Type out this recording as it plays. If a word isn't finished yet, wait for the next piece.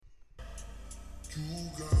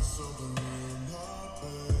You got something in my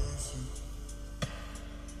basic.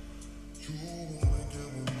 You wanna get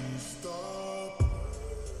with me, stop.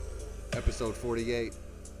 Episode 48,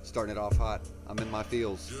 starting it off hot. I'm in my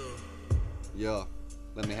feels. Yeah,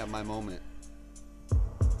 let me have my moment.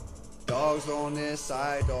 Dogs on this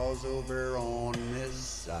side, dogs over on this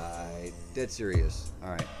side. Dead serious.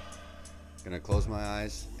 Alright. Gonna close my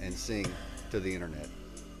eyes and sing to the internet.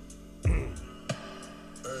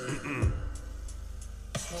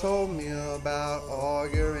 Told me about all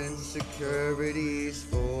your insecurities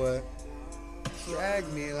for what? Drag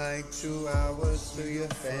me like 2 hours to your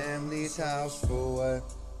family's house for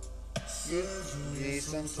what? Give me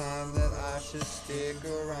some time that I should stick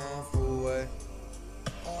around for what?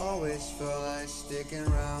 Always feel like sticking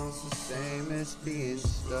around's the same as being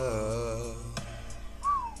stuck.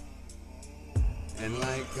 And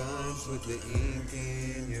like guns with the ink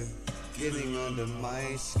in you, getting under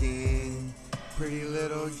my skin. Pretty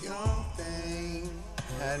little young thing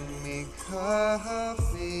had me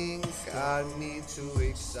coughing, got me too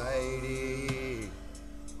excited.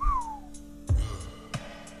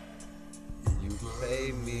 You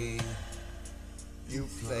play me, you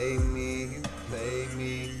play me, you play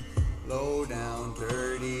me. Low down,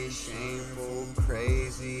 dirty, shameful,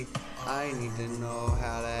 crazy. I need to know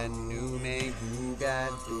how that new name you got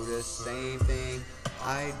do the same thing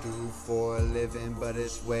I do for a living, but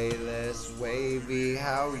it's way less wavy.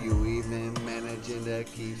 How you even managing to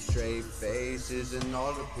keep straight faces in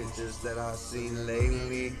all the pictures that I've seen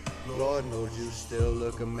lately? Lord knows you still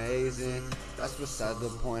look amazing. That's beside the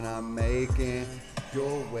point I'm making.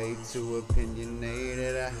 You're way too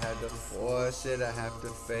opinionated. I had to force it, I have to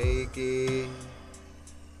fake it.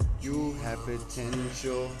 You have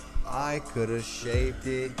potential, I could've shaped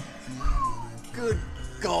it. Good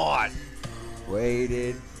God!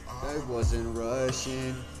 Waited, I wasn't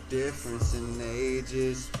rushing. Difference in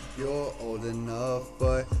ages. You're old enough,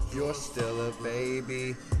 but you're still a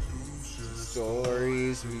baby.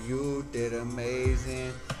 Stories you did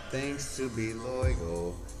amazing. Thanks to be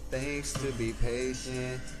loyal, thanks to be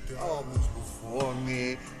patient. Almost before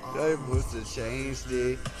me, I must have changed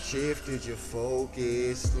it. Shifted your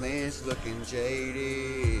focus, lens looking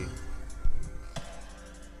jaded.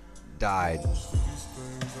 Died.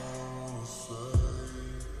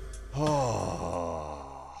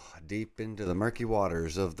 Oh, deep into the murky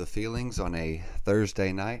waters of the feelings on a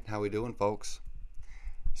Thursday night. How we doing, folks?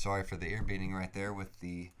 Sorry for the ear beating right there with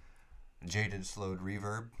the jaded slowed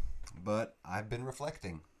reverb, but I've been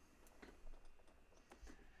reflecting.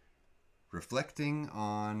 Reflecting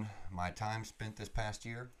on my time spent this past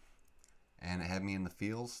year, and it had me in the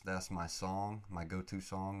feels. That's my song, my go-to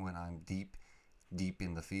song when I'm deep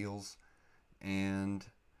in the feels. And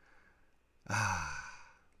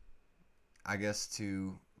I guess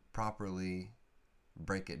to properly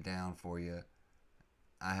break it down for you,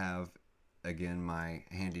 I have, again, my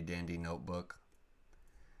handy dandy notebook.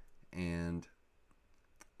 And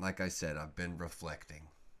like I said, I've been reflecting.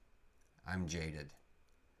 I'm jaded.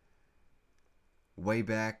 Way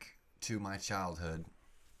back to my childhood,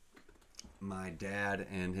 my dad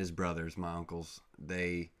and his brothers, my uncles,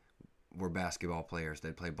 they were basketball players.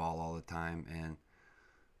 They'd play ball all the time, and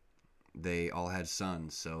they all had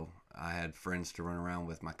sons, so I had friends to run around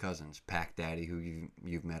with. My cousins, Pac Daddy, who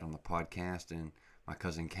you've met on the podcast, and my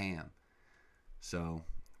cousin Cam. So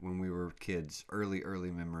when we were kids,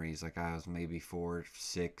 early memories, like I was maybe 4,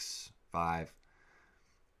 6, 5,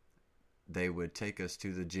 they would take us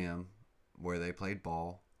to the gym where they played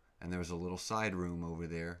ball, and there was a little side room over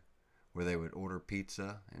there where they would order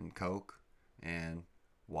pizza and Coke and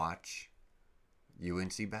watch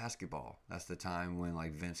UNC basketball. That's the time when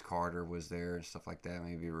like Vince Carter was there and stuff like that.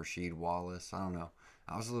 Maybe Rasheed Wallace. I don't know.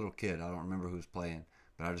 I was a little kid. I don't remember who was playing,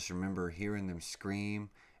 but I just remember hearing them scream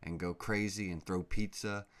and go crazy and throw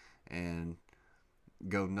pizza and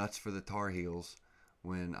go nuts for the Tar Heels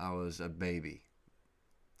when I was a baby.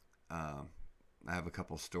 I have a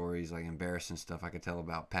couple stories, like embarrassing stuff I could tell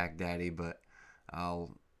about Pac Daddy, but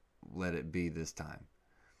I'll let it be this time.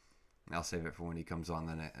 I'll save it for when he comes on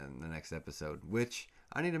the next episode, which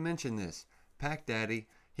I need to mention this. Pac Daddy,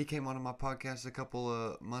 he came onto my podcast a couple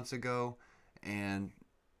of months ago, and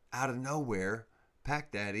out of nowhere,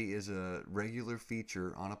 Pac Daddy is a regular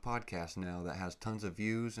feature on a podcast now that has tons of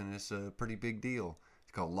views, and it's a pretty big deal.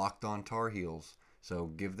 It's called Locked On Tar Heels, so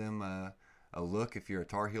give them a look if you're a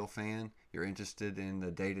Tar Heel fan, you're interested in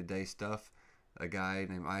the day-to-day stuff. A guy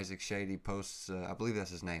named Isaac Shade, he posts, I believe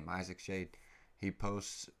that's his name, Isaac Shade. He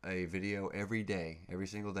posts a video every day, every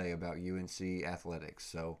single day about UNC athletics.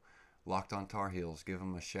 So, Locked On Tar Heels, give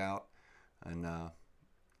him a shout and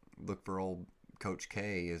look for old Coach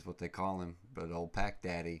K is what they call him, but old Pack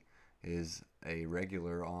Daddy is a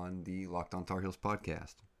regular on the Locked On Tar Heels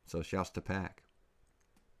podcast. So shouts to Pack.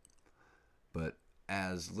 But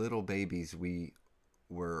as little babies, we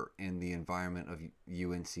were in the environment of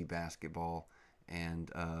UNC basketball,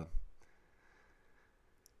 and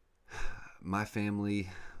my family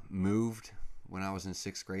moved when I was in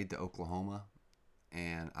 6th grade to Oklahoma,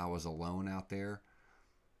 and I was alone out there.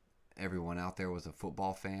 Everyone out there was a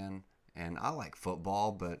football fan, and I like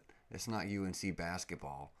football, but it's not UNC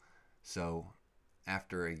basketball. So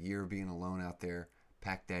after a year being alone out there,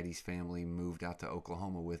 Pack Daddy's family moved out to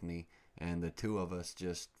Oklahoma with me, and the two of us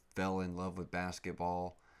just fell in love with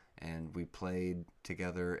basketball, and we played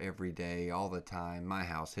together every day, all the time. My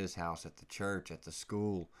house, his house, at the church, at the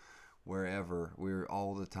school, wherever. We were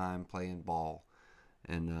all the time playing ball,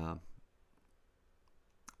 and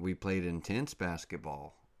we played intense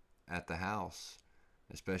basketball at the house,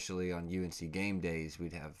 especially on UNC game days.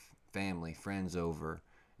 We'd have family, friends over,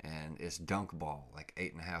 and it's dunk ball, like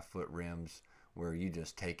 8.5-foot rims, where you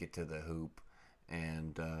just take it to the hoop,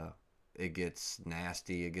 and it gets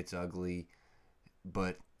nasty, it gets ugly,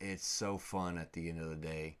 but it's so fun at the end of the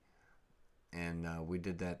day. And we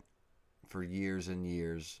did that for years and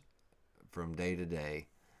years, from day to day.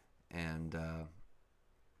 And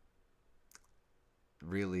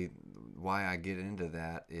really, why I get into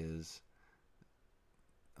that is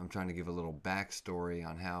I'm trying to give a little backstory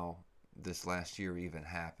on how this last year even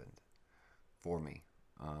happened for me.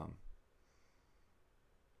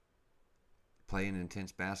 Playing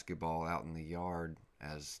intense basketball out in the yard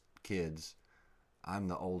as kids, I'm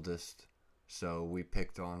the oldest, so we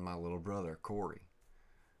picked on my little brother, Corey.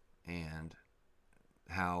 And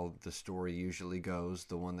how the story usually goes,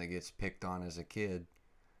 the one that gets picked on as a kid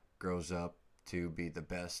grows up to be the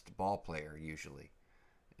best ball player, usually.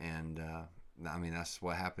 And, I mean, that's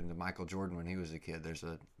what happened to Michael Jordan when he was a kid. There's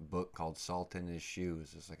a book called Salt in His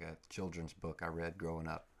Shoes. It's like a children's book I read growing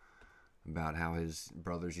up about how his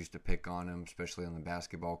brothers used to pick on him, especially on the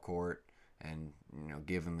basketball court, and, you know,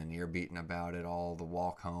 give him an ear beating about it all the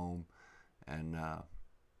walk home. And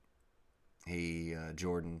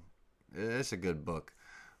Jordan, it's a good book,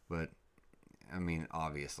 but, I mean,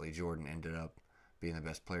 obviously Jordan ended up being the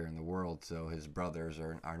best player in the world, so his brothers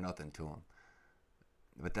are nothing to him.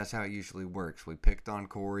 But that's how it usually works. We picked on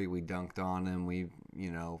Corey, we dunked on him, we,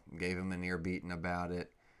 you know, gave him an ear beating about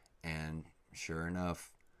it, and sure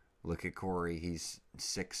enough, look at Corey. He's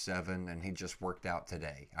 6'7", and he just worked out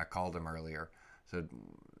today. I called him earlier,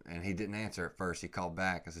 and he didn't answer at first. He called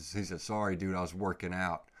back. He said, "Sorry, dude, I was working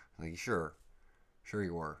out." I'm like, sure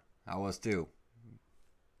you were. I was too.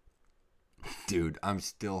 Dude, I'm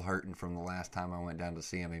still hurting from the last time I went down to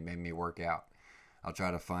see him. He made me work out. I'll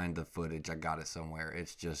try to find the footage. I got it somewhere.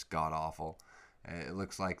 It's just god awful. It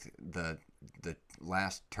looks like the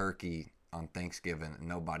last turkey on Thanksgiving that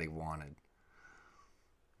nobody wanted.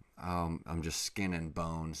 I'm just skin and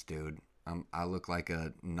bones, dude. I look like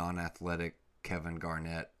a non-athletic Kevin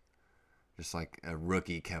Garnett, just like a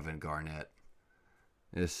rookie Kevin Garnett.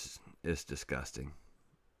 It's disgusting.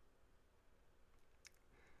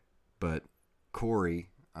 But Corey,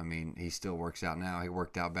 I mean, he still works out now. He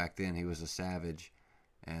worked out back then. He was a savage.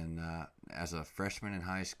 And as a freshman in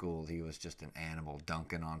high school, he was just an animal,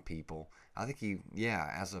 dunking on people. I think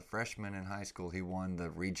as a freshman in high school, he won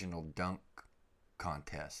the regional dunk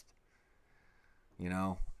contest. You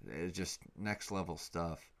know, it's just next level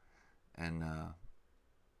stuff. And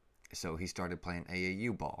so he started playing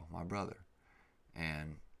AAU ball, my brother.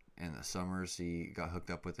 And in the summers, he got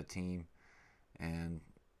hooked up with a team. And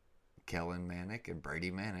Kellen Manick and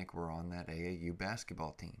Brady Manick were on that AAU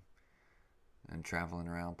basketball team and traveling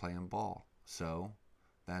around playing ball. So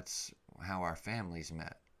that's how our families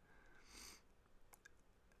met.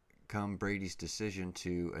 Come Brady's decision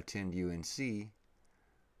to attend UNC,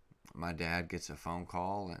 my dad gets a phone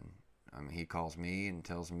call, and he calls me and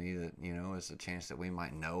tells me that, you know, it's a chance that we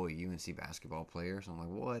might know a UNC basketball player. So I'm like,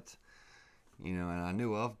 what? You know, and I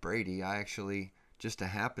knew of Brady. I actually, just a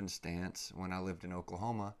happenstance, when I lived in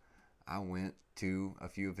Oklahoma, I went to a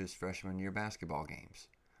few of his freshman year basketball games,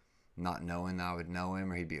 not knowing I would know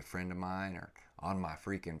him or he'd be a friend of mine or on my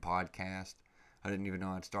freaking podcast. I didn't even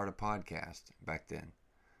know I'd start a podcast back then.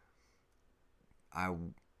 I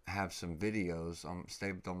have some videos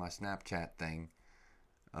saved on my Snapchat thing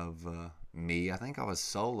of me. I think I was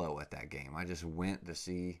solo at that game. I just went to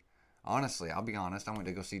see, honestly, I'll be honest, I went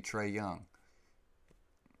to go see Trae Young.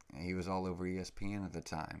 He was all over ESPN at the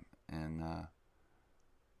time. And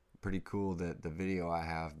pretty cool that the video I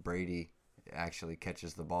have, Brady actually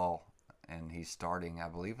catches the ball, and he's starting, I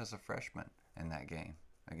believe, as a freshman in that game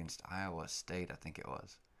against Iowa State, I think it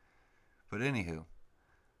was. But anywho,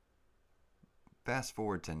 fast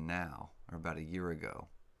forward to now, or about a year ago.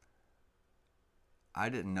 I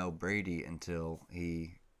didn't know Brady until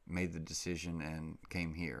he made the decision and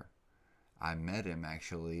came here. I met him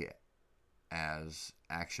actually as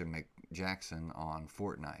Action McJackson on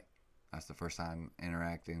Fortnite. That's the first time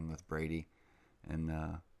interacting with Brady. And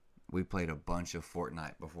we played a bunch of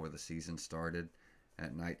Fortnite before the season started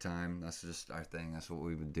at nighttime. That's just our thing. That's what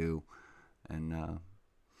we would do. And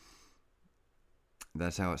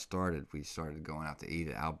that's how it started. We started going out to eat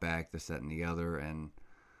at Outback, this, that, and the other. And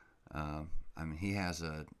I mean, he has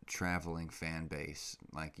a traveling fan base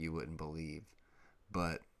like you wouldn't believe.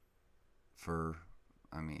 But for,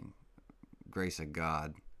 grace of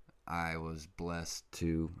God, I was blessed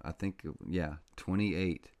to,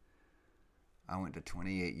 28. I went to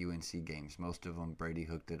 28 UNC games. Most of them, Brady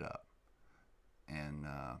hooked it up. And,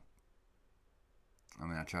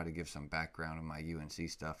 I try to give some background on my UNC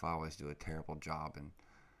stuff. I always do a terrible job and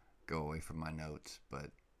go away from my notes.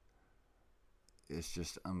 But it's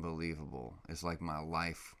just unbelievable. It's like my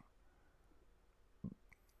life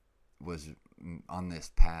was on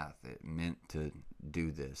this path. It meant to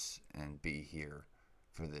do this and be here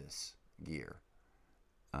for this year.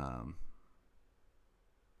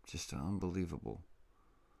 Just unbelievable.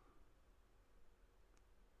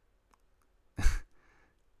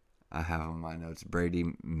 I have on my notes,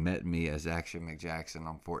 Brady met me as Action McJackson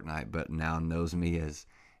on Fortnite, but now knows me as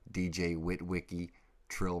DJ Witwicky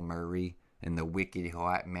Trill Murray and the wicked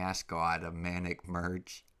hot mascot of Manic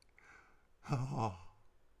Merch. Oh,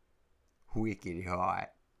 wicked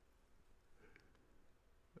hot.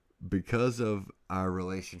 Because of our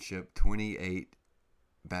relationship, 28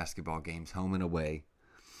 basketball games, home and away.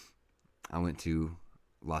 I went to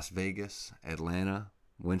Las Vegas, Atlanta,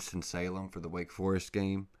 Winston-Salem for the Wake Forest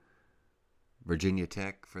game, Virginia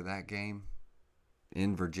Tech for that game,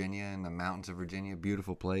 in Virginia, in the mountains of Virginia,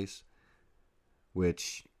 beautiful place,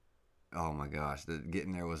 which, oh my gosh,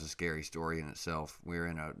 getting there was a scary story in itself. We were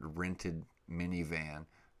in a rented minivan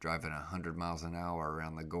driving 100 miles an hour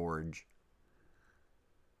around the gorge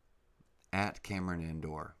at Cameron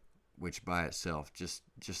Indoor, which by itself, just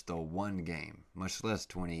the one game, much less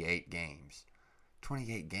 28 games.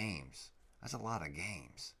 28 games. That's a lot of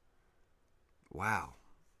games. Wow.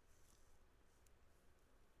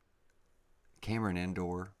 Cameron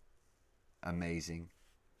Indoor, amazing.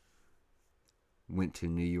 Went to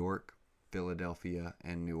New York, Philadelphia,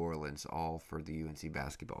 and New Orleans, all for the UNC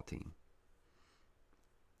basketball team.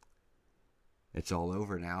 It's all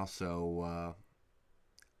over now, so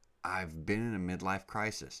I've been in a midlife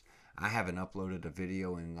crisis. I haven't uploaded a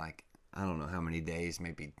video in I don't know how many days,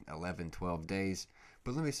 maybe 11, 12 days.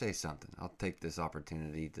 But let me say something. I'll take this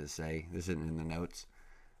opportunity to say, this isn't in the notes.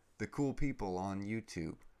 The cool people on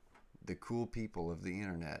YouTube, the cool people of the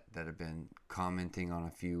internet that have been commenting on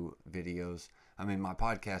a few videos. My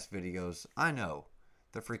podcast videos, I know,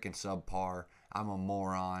 they're freaking subpar. I'm a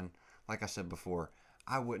moron. Like I said before,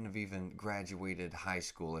 I wouldn't have even graduated high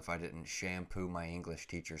school if I didn't shampoo my English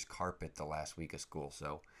teacher's carpet the last week of school.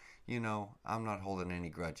 So, I'm not holding any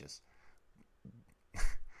grudges.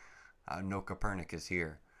 No Copernicus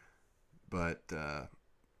here. But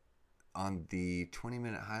on the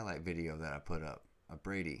 20-minute highlight video that I put up of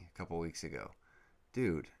Brady a couple weeks ago,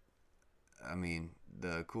 dude,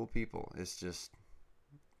 the cool people, it's just,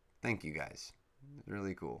 thank you guys. It's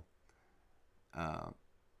really cool.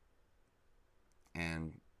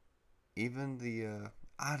 And even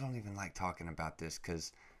I don't even like talking about this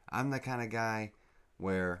because I'm the kind of guy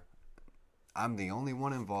where I'm the only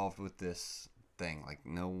one involved with this thing. Like,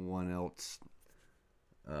 no one else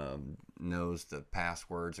knows the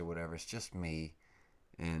passwords or whatever. It's just me.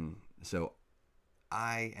 And so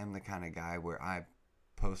I am the kind of guy where I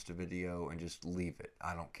post a video and just leave it.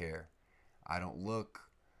 I don't care. I don't look.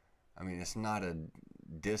 It's not a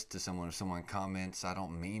diss to someone. If someone comments, I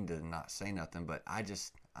don't mean to not say nothing, but I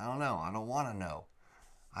don't know. I don't want to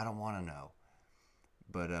know.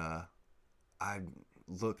 But I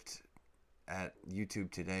looked at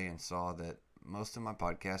YouTube today and saw that most of my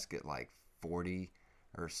podcasts get 40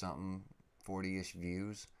 or something, 40-ish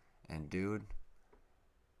views. And dude,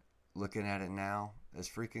 looking at it now, it's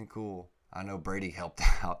freaking cool. I know Brady helped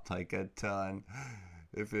out a ton.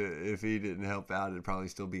 If he didn't help out, it'd probably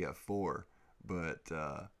still be at 4. But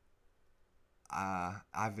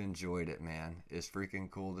I've enjoyed it, man. It's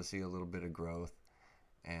freaking cool to see a little bit of growth.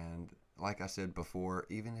 And like I said before,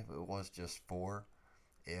 even if it was just 4,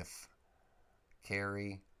 if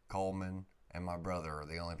Carrie, Coleman, and my brother are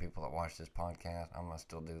the only people that watch this podcast, I'm going to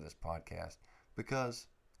still do this podcast because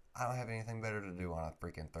I don't have anything better to do on a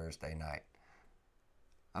freaking Thursday night.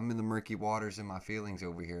 I'm in the murky waters in my feelings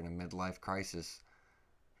over here in a midlife crisis.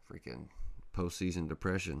 Freaking postseason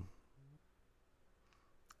depression.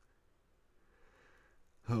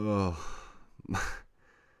 Oh,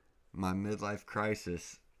 my midlife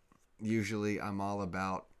crisis. Usually I'm all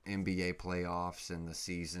about NBA playoffs and the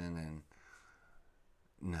season, and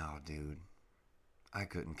no, dude, I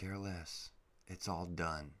couldn't care less. It's all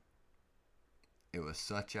done. It was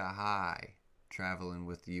such a high traveling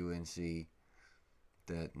with UNC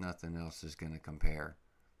that nothing else is going to compare.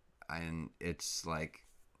 And it's like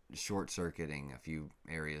short circuiting a few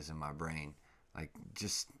areas in my brain. Like,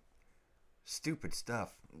 just stupid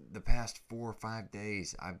stuff. The past 4 or 5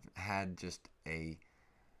 days, I've had just a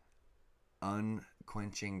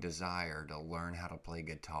unquenching desire to learn how to play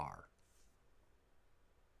guitar.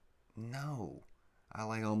 No. I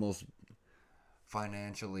like almost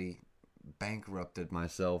financially bankrupted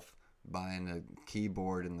myself buying a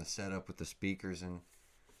keyboard and the setup with the speakers, and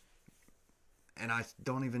I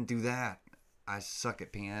don't even do that. I suck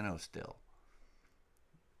at piano still.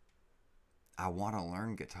 I want to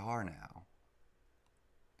learn guitar now.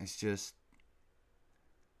 It's just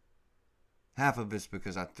half of it's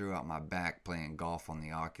because I threw out my back playing golf on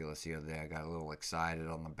the Oculus the other day. I got a little excited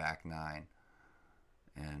on the back nine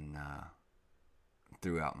and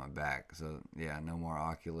threw out my back. So yeah, no more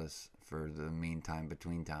Oculus for the meantime,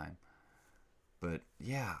 between time. But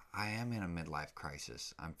yeah, I am in a midlife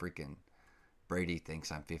crisis. I'm freaking... Brady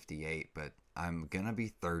thinks I'm 58, but I'm gonna be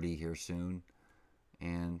 30 here soon.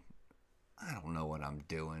 And I don't know what I'm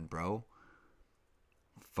doing, bro.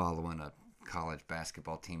 Following a college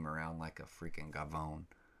basketball team around like a freaking gavone.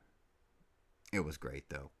 It was great,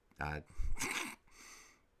 though.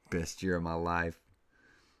 Best year of my life.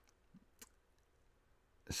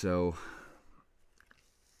 So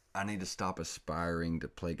I need to stop aspiring to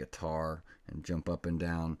play guitar and jump up and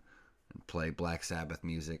down and play Black Sabbath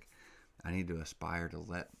music. I need to aspire to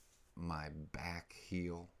let my back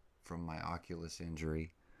heal from my Oculus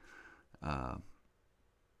injury and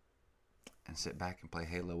sit back and play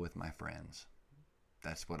Halo with my friends.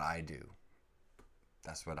 That's what I do.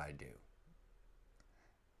 That's what I do.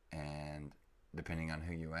 And depending on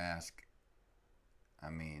who you ask,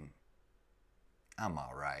 I mean, I'm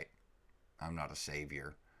all right. I'm not a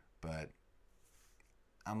savior, but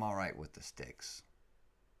I'm all right with the sticks.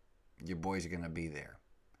 Your boys are going to be there.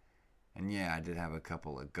 And yeah, I did have a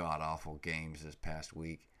couple of god-awful games this past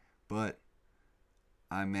week, but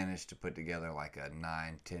I managed to put together like a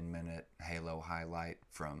 9-10 minute Halo highlight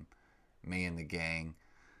from me and the gang.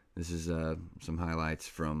 This is some highlights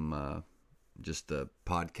from just the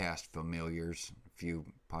podcast familiars, a few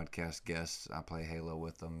podcast guests. I play Halo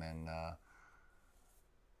with them, and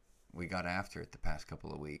we got after it the past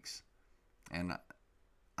couple of weeks. And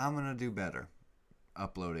I'm going to do better.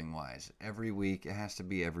 Uploading wise, every week. It has to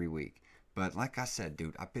be every week. But like I said,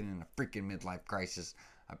 dude, I've been in a freaking midlife crisis.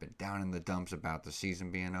 I've been down in the dumps about the season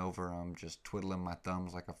being over. I'm just twiddling my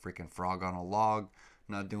thumbs like a freaking frog on a log,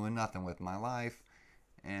 not doing nothing with my life.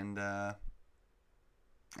 And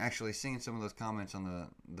actually seeing some of those comments on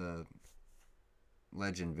the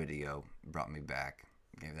Legend video brought me back,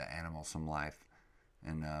 gave that animal some life.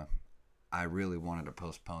 And I really wanted to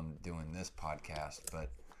postpone doing this podcast, but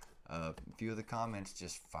a few of the comments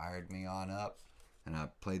just fired me on up, and I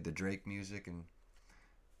played the Drake music, and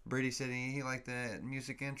Brady said he liked the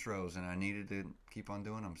music intros, and I needed to keep on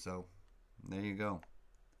doing them, so there you go.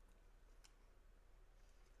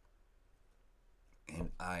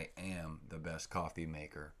 And I am the best coffee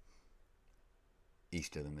maker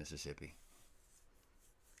east of the Mississippi.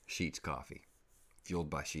 Sheets Coffee, fueled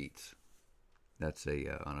by Sheets. That's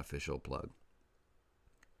a unofficial plug.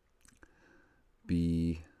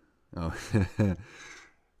 Oh,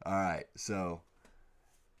 all right. So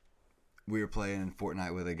we were playing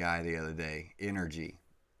Fortnite with a guy the other day. Energy,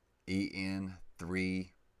 EN3RG,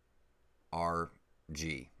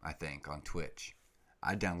 I think, on Twitch.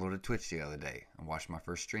 I downloaded Twitch the other day and watched my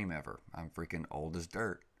first stream ever. I'm freaking old as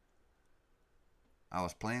dirt. I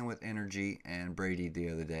was playing with Energy and Brady the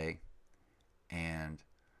other day, and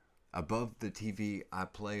above the TV I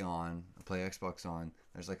play Xbox on,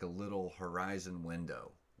 there's like a little horizon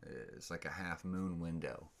window. It's like a half moon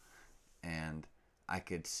window. And I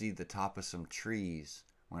could see the top of some trees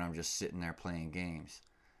when I'm just sitting there playing games.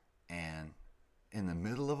 And in the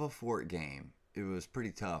middle of a fort game, it was pretty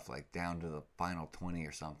tough, like down to the final 20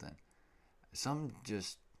 or something. Something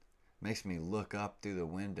just makes me look up through the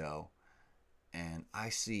window, and I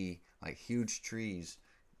see like huge trees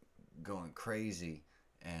going crazy.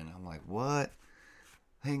 And I'm like, what?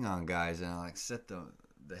 Hang on, guys. And I like set the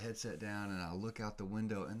the headset down and I look out the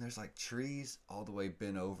window and there's like trees all the way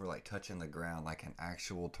bent over, like touching the ground, like an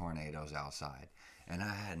actual tornado's outside. And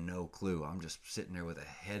I had no clue. I'm just sitting there with a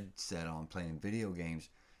headset on playing video games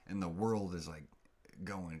and the world is like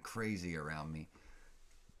going crazy around me.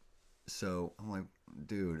 So I'm like,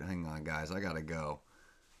 dude, hang on, guys, I gotta go.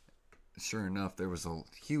 Sure enough, there was a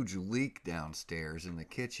huge leak downstairs in the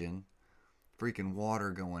kitchen. Freaking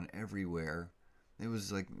water going everywhere. It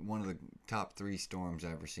was like one of the top 3 storms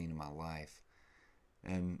I've ever seen in my life.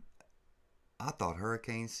 And I thought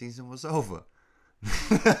hurricane season was over.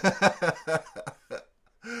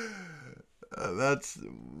 That's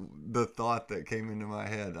the thought that came into my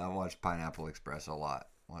head. I watched Pineapple Express a lot.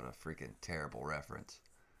 What a freaking terrible reference.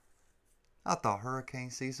 I thought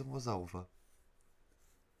hurricane season was over.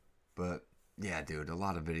 But yeah, dude, a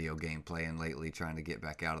lot of video game playing lately, trying to get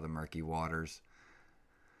back out of the murky waters.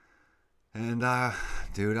 And,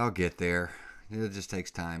 dude, I'll get there. It just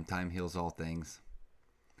takes time. Time heals all things.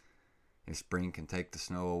 If spring can take the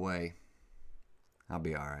snow away, I'll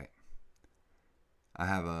be alright. I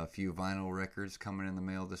have a few vinyl records coming in the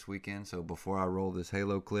mail this weekend, so before I roll this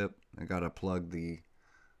Halo clip, I gotta plug the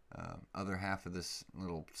other half of this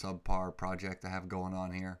little subpar project I have going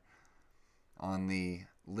on here. On the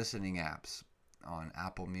listening apps, on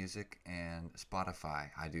Apple Music and Spotify,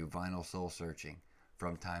 I do vinyl soul searching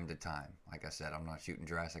from time to time. Like I said, I'm not shooting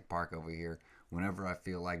Jurassic Park over here. Whenever I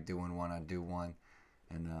feel like doing one, I do one.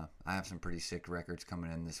 And I have some pretty sick records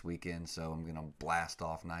coming in this weekend, so I'm going to blast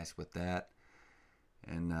off nice with that.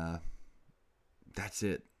 And that's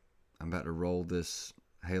it. I'm about to roll this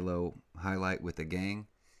Halo highlight with the gang.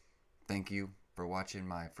 Thank you for watching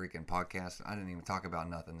my freaking podcast. I didn't even talk about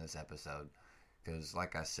nothing this episode. Because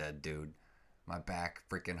like I said, dude, my back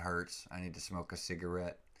freaking hurts. I need to smoke a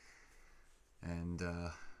cigarette. And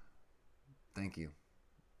thank you.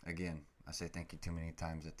 Again, I say thank you too many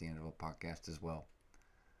times at the end of a podcast as well.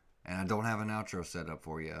 And I don't have an outro set up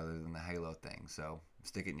for you other than the Halo thing. So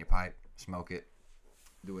stick it in your pipe, smoke it,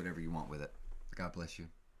 do whatever you want with it. God bless you.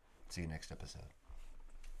 See you next episode.